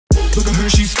Look at her,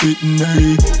 she's spittin'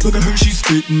 nerdy. Look at her, she's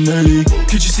spittin' nerdy.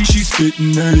 Can't you see she's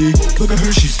spittin' nerdy? Look at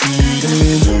her, she's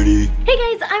spittin' nerdy. Hey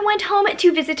guys, I went home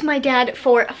to visit my dad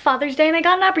for Father's Day and I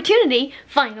got an opportunity,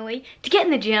 finally, to get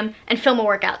in the gym and film a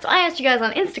workout. So I asked you guys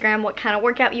on Instagram what kind of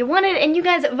workout you wanted and you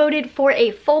guys voted for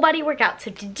a full body workout.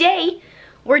 So today,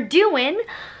 we're doing,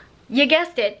 you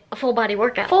guessed it, a full body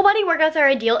workout. Full body workouts are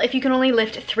ideal if you can only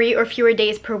lift 3 or fewer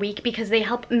days per week because they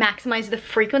help maximize the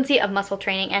frequency of muscle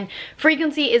training, and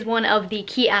frequency is one of the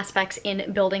key aspects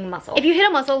in building muscle. If you hit a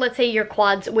muscle, let's say your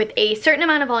quads, with a certain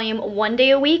amount of volume 1 day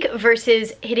a week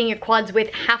versus hitting your quads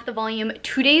with half the volume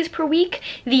 2 days per week,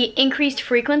 the increased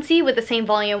frequency with the same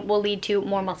volume will lead to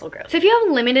more muscle growth. So if you have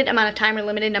a limited amount of time or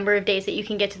limited number of days that you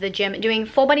can get to the gym, doing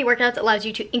full body workouts allows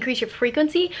you to increase your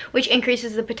frequency, which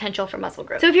increases the potential for muscle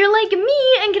growth. So if you're like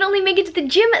me and can only make it to the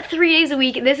gym 3 days a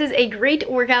week, this is a great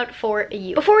workout for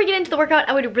you. Before we get into the workout,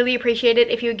 I would really appreciate it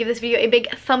if you would give this video a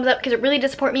big thumbs up because it really does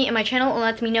support me and my channel and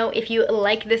lets me know if you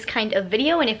like this kind of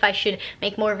video and if I should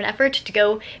make more of an effort to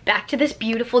go back to this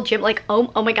beautiful gym. Like,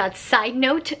 oh my god, side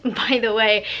note, by the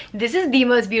way, this is the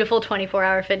most beautiful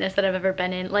 24-hour fitness that I've ever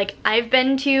been in. Like, I've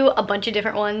been to a bunch of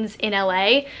different ones in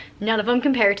LA. None of them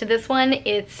compare to this one.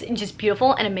 It's just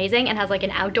beautiful and amazing and has like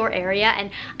an outdoor area, and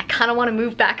I kind of want to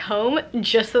move back home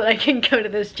just so that I can go to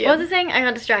this gym. What was I saying? I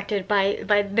got distracted by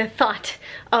the thought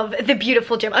of the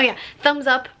beautiful gym. Oh yeah, thumbs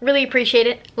up, really appreciate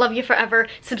it. Love you forever.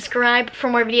 Subscribe for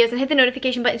more videos and hit the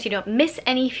notification button so you don't miss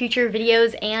any future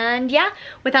videos. And yeah,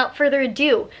 without further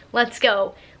ado, let's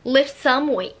go lift some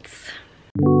weights.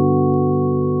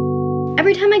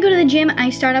 Every time I go to the gym,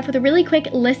 I start off with a really quick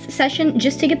LISS session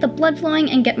just to get the blood flowing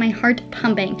and get my heart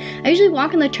pumping. I usually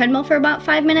walk on the treadmill for about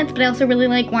 5 minutes, but I also really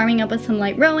like warming up with some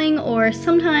light rowing or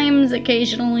sometimes,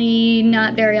 occasionally,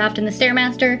 not very often, the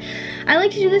Stairmaster. I like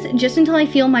to do this just until I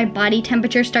feel my body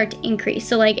temperature start to increase.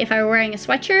 So like if I were wearing a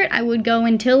sweatshirt, I would go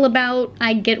until about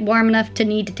I get warm enough to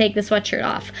need to take the sweatshirt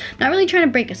off. Not really trying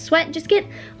to break a sweat, just get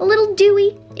a little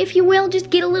dewy, if you will, just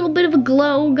get a little bit of a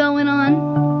glow going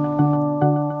on.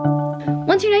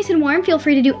 Once you're nice and warm, feel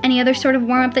free to do any other sort of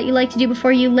warm-up that you like to do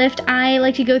before you lift. I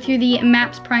like to go through the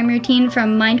MAPS Prime routine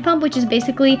from Mind Pump, which is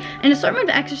basically an assortment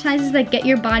of exercises that get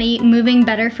your body moving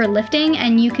better for lifting,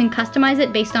 and you can customize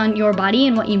it based on your body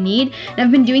and what you need. And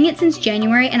I've been doing it since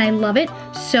January, and I love it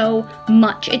so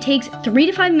much. It takes 3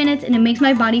 to 5 minutes, and it makes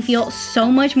my body feel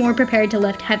so much more prepared to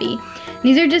lift heavy.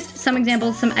 These are just some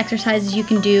examples, some exercises you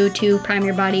can do to prime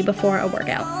your body before a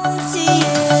workout.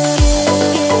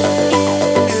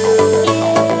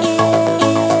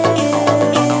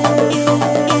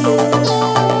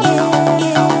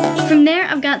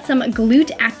 Some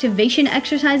glute activation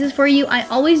exercises for you. I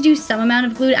always do some amount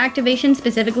of glute activation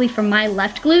specifically for my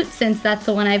left glute since that's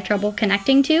the one I have trouble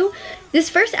connecting to. This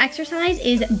first exercise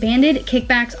is banded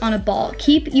kickbacks on a ball.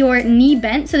 Keep your knee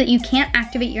bent so that you can't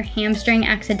activate your hamstring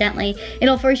accidentally.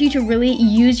 It'll force you to really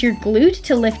use your glute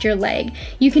to lift your leg.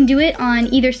 You can do it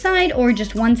on either side or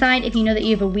just one side if you know that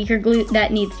you have a weaker glute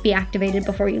that needs to be activated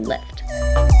before you lift.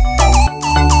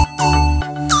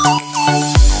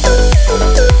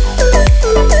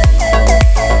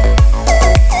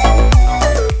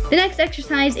 The next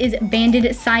exercise is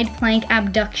banded side plank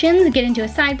abductions. Get into a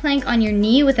side plank on your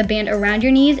knee with a band around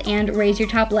your knees and raise your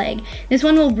top leg. This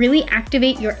one will really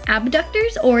activate your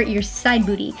abductors or your side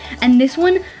booty. And this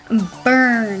one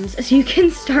burns, so you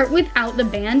can start without the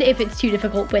band if it's too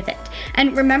difficult with it.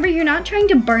 And remember, you're not trying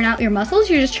to burn out your muscles,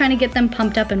 you're just trying to get them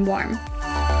pumped up and warm.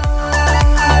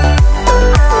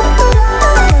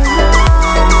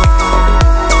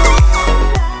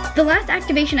 The last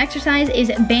activation exercise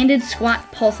is banded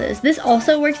squat pulses. This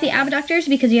also works the abductors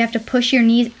because you have to push your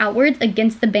knees outwards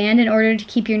against the band in order to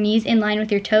keep your knees in line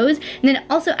with your toes. And then it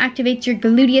also activates your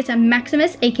gluteus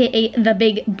maximus, aka the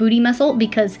big booty muscle,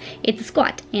 because it's a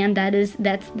squat, and that's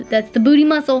the booty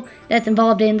muscle that's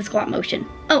involved in the squat motion.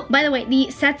 Oh, by the way,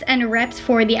 the sets and reps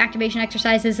for the activation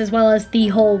exercises as well as the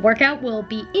whole workout will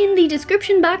be in the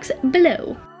description box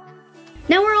below.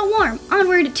 Now we're all warm,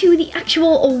 onward to the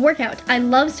actual workout. I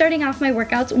love starting off my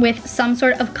workouts with some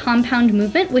sort of compound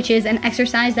movement, which is an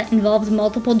exercise that involves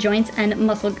multiple joints and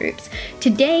muscle groups.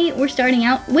 Today, we're starting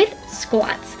out with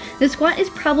squats. The squat is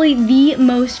probably the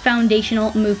most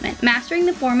foundational movement. Mastering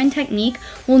the form and technique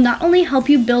will not only help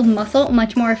you build muscle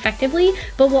much more effectively,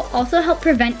 but will also help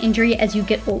prevent injury as you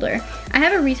get older. I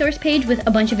have a resource page with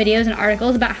a bunch of videos and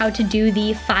articles about how to do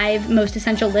the 5 most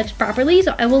essential lifts properly,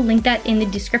 so I will link that in the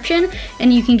description,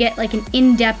 and you can get like an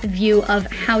in-depth view of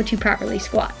how to properly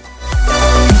squat.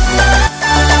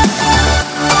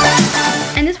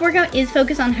 And this workout is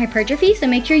focused on hypertrophy, so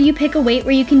make sure you pick a weight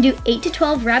where you can do 8 to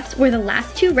 12 reps where the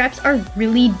last 2 reps are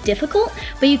really difficult,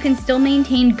 but you can still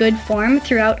maintain good form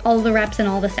throughout all the reps and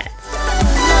all the sets.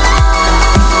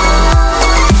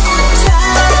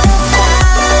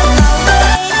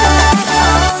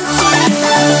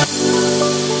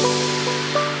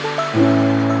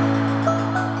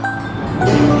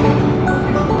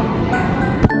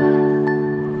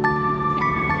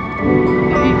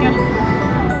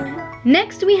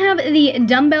 Next, we have the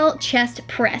dumbbell chest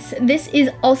press. This is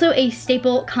also a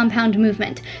staple compound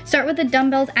movement. Start with the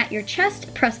dumbbells at your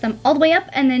chest, press them all the way up,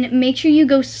 and then make sure you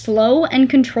go slow and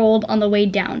controlled on the way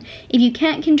down. If you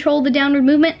can't control the downward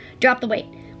movement, drop the weight.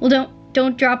 Well,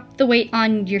 don't drop the weight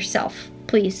on yourself,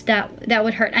 please. That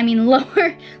would hurt. I mean,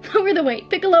 lower the weight.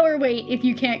 Pick a lower weight if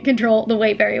you can't control the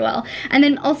weight very well. And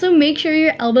then also make sure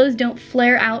your elbows don't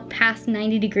flare out past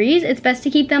 90 degrees. It's best to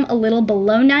keep them a little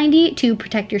below 90 to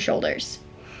protect your shoulders.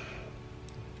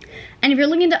 And if you're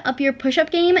looking to up your push-up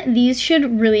game, these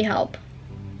should really help.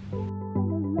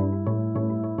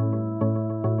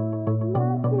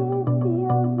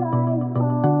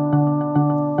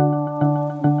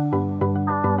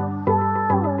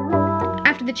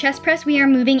 The chest press, we are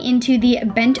moving into the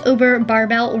bent over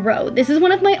barbell row. This is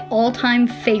one of my all-time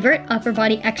favorite upper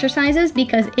body exercises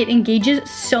because it engages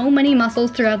so many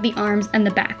muscles throughout the arms and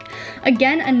the back.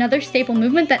 Again, another staple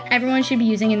movement that everyone should be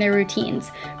using in their routines.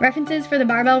 References for the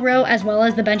barbell row as well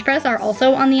as the bench press are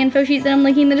also on the info sheet that I'm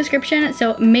linking in the description,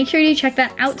 so make sure you check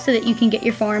that out so that you can get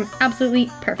your form absolutely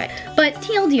perfect. But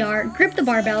TLDR, grip the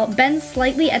barbell, bend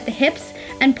slightly at the hips,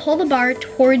 and pull the bar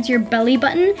towards your belly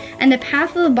button, and the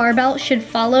path of the barbell should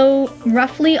follow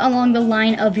roughly along the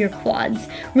line of your quads.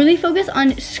 Really focus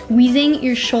on squeezing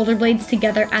your shoulder blades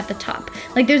together at the top.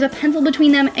 Like there's a pencil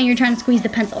between them and you're trying to squeeze the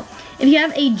pencil. If you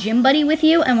have a gym buddy with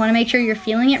you and want to make sure you're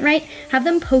feeling it right, have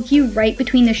them poke you right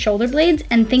between the shoulder blades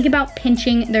and think about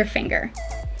pinching their finger.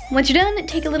 Once you're done,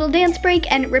 take a little dance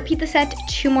break and repeat the set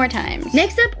 2 more times.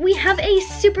 Next up, we have a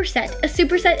superset. A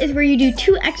superset is where you do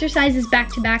 2 exercises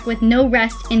back to back with no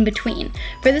rest in between.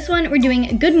 For this one, we're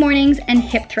doing good mornings and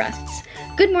hip thrusts.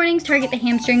 Good mornings target the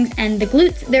hamstrings and the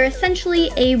glutes. They're essentially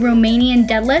a Romanian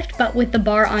deadlift, but with the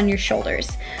bar on your shoulders.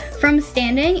 From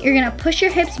standing, you're gonna push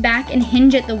your hips back and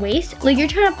hinge at the waist, like you're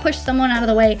trying to push someone out of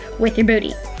the way with your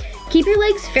booty. Keep your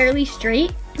legs fairly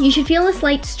straight. You should feel a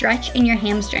slight stretch in your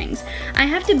hamstrings. I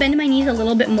have to bend my knees a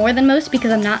little bit more than most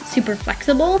because I'm not super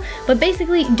flexible, but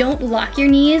basically don't lock your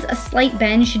knees. A slight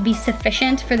bend should be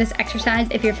sufficient for this exercise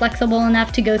if you're flexible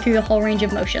enough to go through the whole range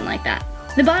of motion like that.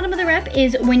 The bottom of the rep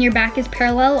is when your back is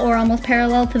parallel or almost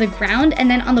parallel to the ground, and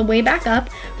then on the way back up,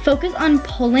 focus on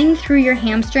pulling through your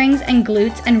hamstrings and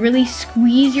glutes and really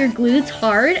squeeze your glutes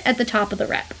hard at the top of the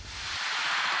rep.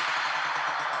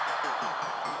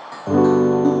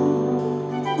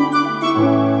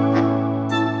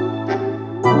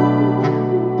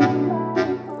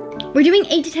 We're doing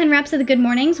 8 to 10 reps of the good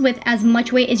mornings with as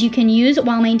much weight as you can use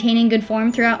while maintaining good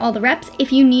form throughout all the reps.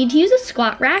 If you need to use a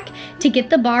squat rack to get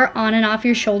the bar on and off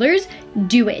your shoulders,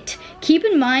 do it. Keep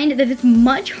in mind that it's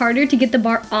much harder to get the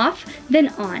bar off than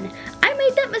on. I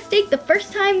made that mistake the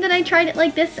first time that I tried it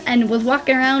like this and was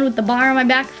walking around with the bar on my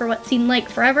back for what seemed like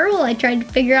forever while I tried to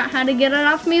figure out how to get it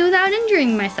off me without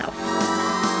injuring myself.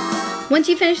 Once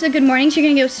you finish the good mornings, you're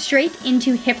gonna go straight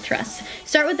into hip thrusts.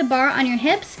 Start with the bar on your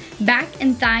hips, back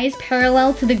and thighs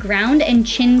parallel to the ground and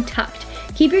chin tucked.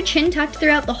 Keep your chin tucked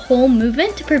throughout the whole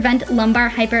movement to prevent lumbar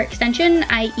hyperextension,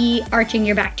 i.e. arching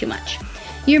your back too much.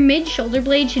 Your mid-shoulder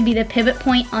blade should be the pivot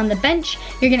point on the bench.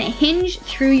 You're gonna hinge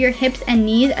through your hips and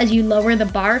knees as you lower the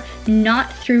bar,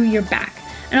 not through your back.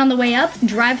 And on the way up,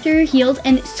 drive through your heels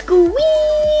and squeeze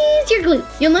your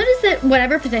glutes. You'll notice that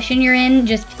whatever position you're in,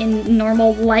 just in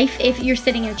normal life, if you're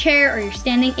sitting in a chair or you're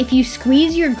standing, if you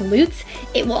squeeze your glutes,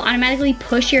 it will automatically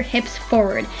push your hips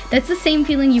forward. That's the same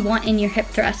feeling you want in your hip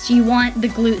thrust. You want the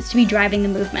glutes to be driving the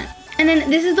movement. And then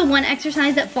this is the one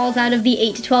exercise that falls out of the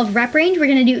 8 to 12 rep range. We're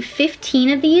gonna do 15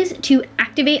 of these to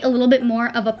activate a little bit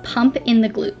more of a pump in the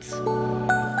glutes.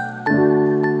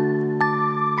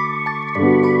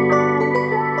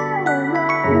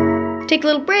 Take a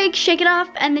little break, shake it off,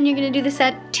 and then you're gonna do the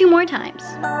set 2 more times.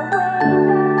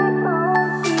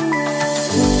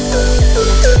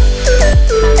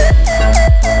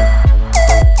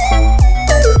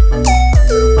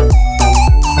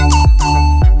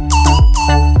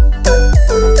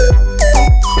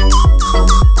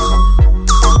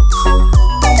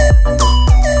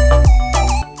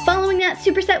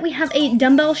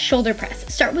 dumbbell shoulder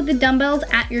press. Start with the dumbbells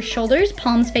at your shoulders,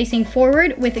 palms facing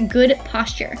forward with good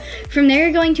posture. From there,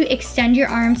 you're going to extend your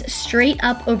arms straight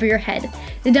up over your head.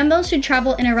 The dumbbells should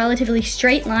travel in a relatively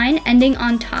straight line, ending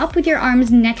on top with your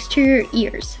arms next to your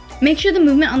ears. Make sure the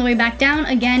movement on the way back down,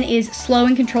 again, is slow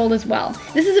and controlled as well.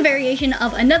 This is a variation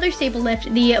of another staple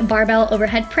lift, the barbell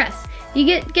overhead press. You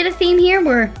get a theme here?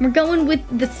 We're going with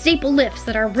the staple lifts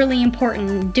that are really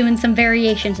important, doing some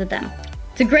variations of them.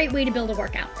 It's a great way to build a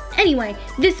workout. Anyway,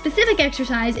 this specific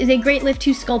exercise is a great lift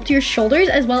to sculpt your shoulders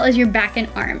as well as your back and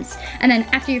arms. And then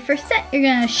after your first set, you're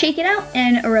gonna shake it out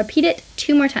and repeat it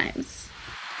 2 more times.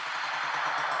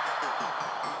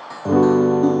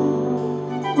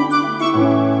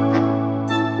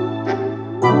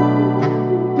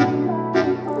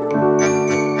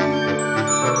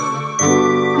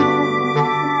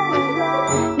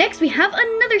 We have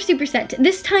another superset.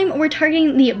 This time we're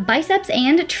targeting the biceps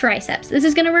and triceps. This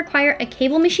is gonna require a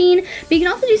cable machine, but you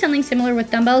can also do something similar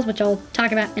with dumbbells, which I'll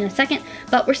talk about in a second,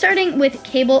 but we're starting with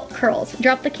cable curls.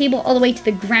 Drop the cable all the way to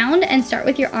the ground and start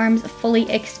with your arms fully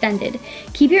extended.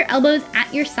 Keep your elbows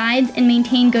at your sides and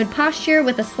maintain good posture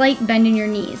with a slight bend in your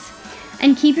knees.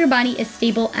 And keep your body as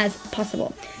stable as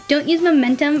possible. Don't use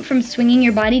momentum from swinging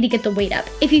your body to get the weight up.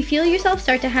 If you feel yourself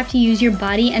start to have to use your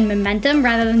body and momentum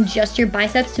rather than just your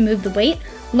biceps to move the weight,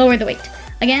 lower the weight.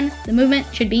 Again, the movement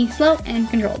should be slow and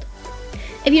controlled.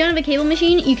 If you don't have a cable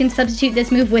machine, you can substitute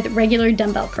this move with regular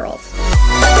dumbbell curls.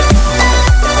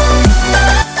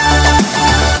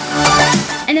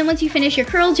 And then once you finish your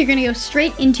curls, you're gonna go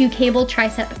straight into cable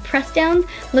tricep press downs.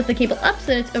 Lift the cable up so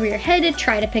that it's over your head.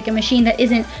 Try to pick a machine that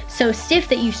isn't so stiff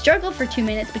that you struggle for 2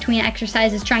 minutes between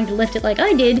exercises trying to lift it like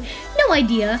I did. No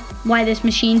idea why this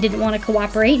machine didn't want to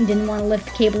cooperate and didn't want to lift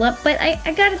the cable up, but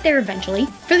I got it there eventually.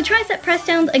 For the tricep press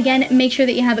downs, again, make sure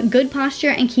that you have good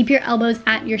posture and keep your elbows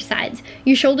at your sides.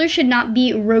 Your shoulders should not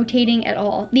be rotating at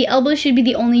all. The elbows should be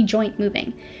the only joint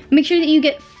moving. Make sure that you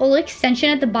get full extension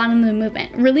at the bottom of the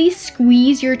movement. Really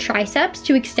squeeze your triceps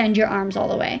to extend your arms all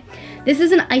the way. This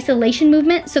is an isolation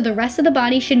movement, so the rest of the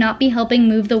body should not be helping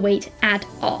move the weight at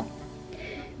all.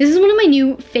 This is one of my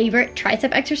new favorite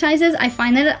tricep exercises. I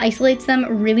find that it isolates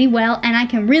them really well and I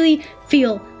can really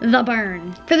feel the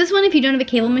burn. For this one, if you don't have a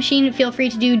cable machine, feel free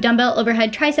to do dumbbell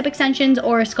overhead tricep extensions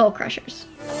or skull crushers.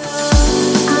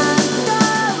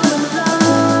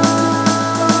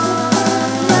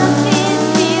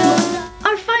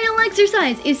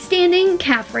 Exercise is standing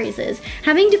calf raises.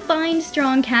 Having defined,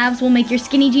 strong calves will make your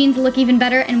skinny jeans look even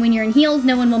better, and when you're in heels,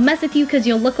 no one will mess with you because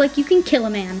you'll look like you can kill a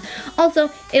man. Also,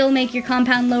 it'll make your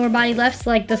compound lower body lifts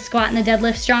like the squat and the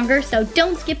deadlift stronger, so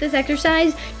don't skip this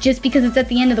exercise just because it's at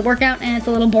the end of the workout and it's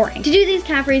a little boring. To do these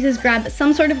calf raises, grab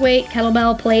some sort of weight,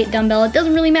 kettlebell, plate, dumbbell, it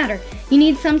doesn't really matter. You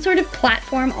need some sort of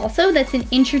platform also that's an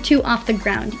inch or 2 off the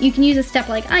ground. You can use a step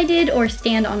like I did or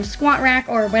stand on a squat rack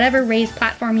or whatever raised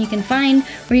platform you can find,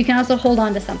 or you can also hold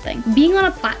on to something. Being on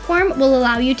a platform will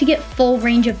allow you to get full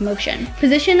range of motion.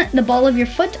 Position the ball of your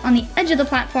foot on the edge of the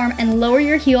platform and lower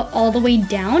your heel all the way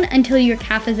down until your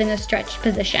calf is in a stretched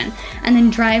position. And then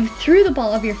drive through the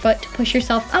ball of your foot to push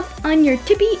yourself up on your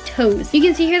tippy toes. You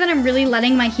can see here that I'm really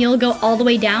letting my heel go all the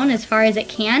way down as far as it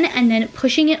can and then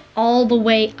pushing it all the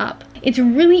way up. It's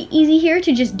really easy here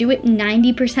to just do it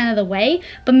 90% of the way,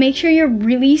 but make sure you're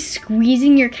really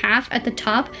squeezing your calf at the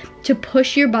top to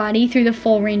push your body through the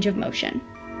full range of motion.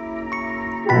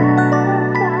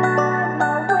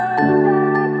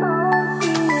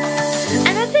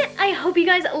 I hope you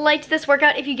guys liked this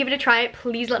workout. If you give it a try,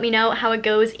 please let me know how it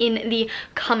goes in the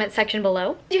comment section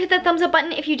below. Do hit that thumbs up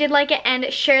button if you did like it,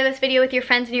 and share this video with your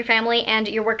friends and your family and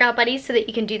your workout buddies so that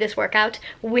you can do this workout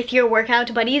with your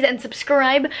workout buddies, and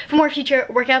subscribe for more future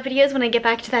workout videos when I get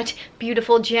back to that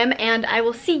beautiful gym, and I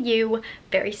will see you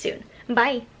very soon.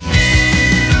 Bye.